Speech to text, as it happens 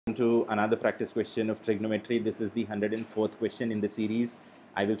To another practice question of trigonometry. This is the 104th question in the series.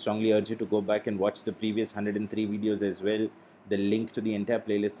 I will strongly urge you to go back and watch the previous 103 videos as well. The link to the entire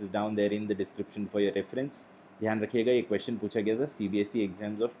playlist is down there in the description for your reference. ध्यान रखिएगा, ये question पूछा गया था CBSE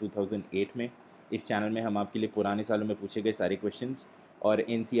exams of 2008 में. इस channel में हम आपके लिए पुराने सालों में पूछे गए सारे क्वेश्चंस और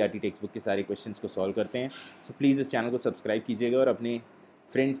NCERT टेक्स्ट बुक के सारे क्वेश्चंस को सॉल्व करते हैं. सो प्लीज़ इस चैनल को सब्सक्राइब कीजिएगा और अपने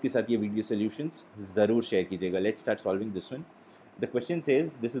फ्रेंड्स के साथ ये वीडियो सोल्यूशंस ज़रूर शेयर कीजिएगा. Let's start solving this one. The question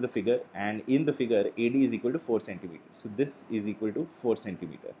says this is the figure, and in the figure AD is equal to 4 centimeters. So this is equal to 4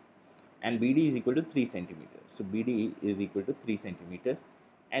 centimeter, and BD is equal to 3 centimeter. So BD is equal to 3 centimeter,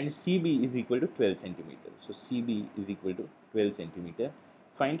 and CB is equal to 12 centimeter. So CB is equal to 12 centimeter.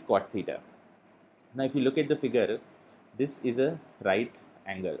 Find cot theta. Now if you look at the figure, this is a right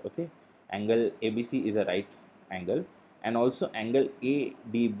angle. Okay, angle ABC is a right angle, and also angle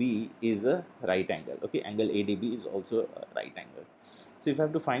ADB is a right angle. Okay, angle ADB is also a right angle. So if I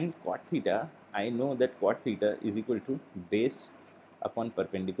have to find cot theta, I know that cot theta is equal to base upon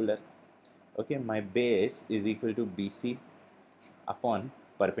perpendicular. Okay, my base is equal to BC upon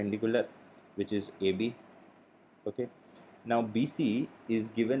perpendicular, which is AB. Okay, now BC is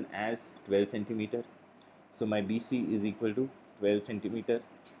given as 12 centimeter. So my BC is equal to 12 centimeter,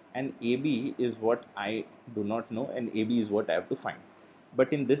 and AB is what I do not know, and AB is what I have to find.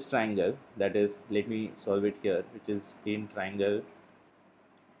 But in this triangle, that is, let me solve it here, which is in triangle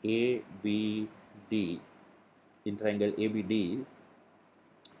ABD, in triangle ABD,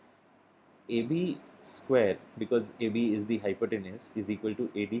 AB square, because AB is the hypotenuse, is equal to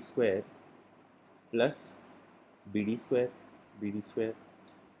AD square plus BD square, BD square.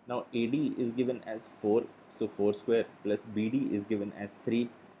 Now AD is given as 4, so 4 square, plus BD is given as 3,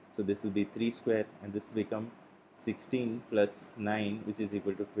 so this will be 3 square, and this will become 16 plus 9, which is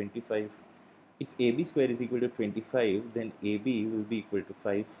equal to 25. If AB square is equal to 25, then AB will be equal to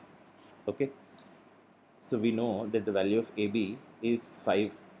 5. Okay, so we know that the value of AB is 5.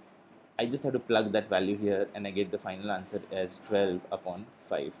 I just have to plug that value here, and I get the final answer as 12 upon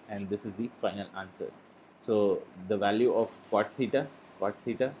 5, and this is the final answer. So the value of cot theta,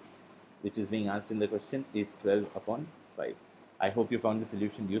 which is being asked in the question, is 12 upon 5. I hope you found the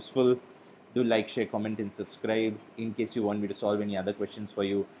solution useful. Do like, share, comment, and subscribe. In case you want me to solve any other questions for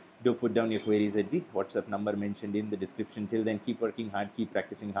you, do put down your queries at the WhatsApp number mentioned in the description. Till then, keep working hard, keep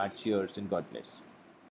practicing hard. Cheers, and God bless.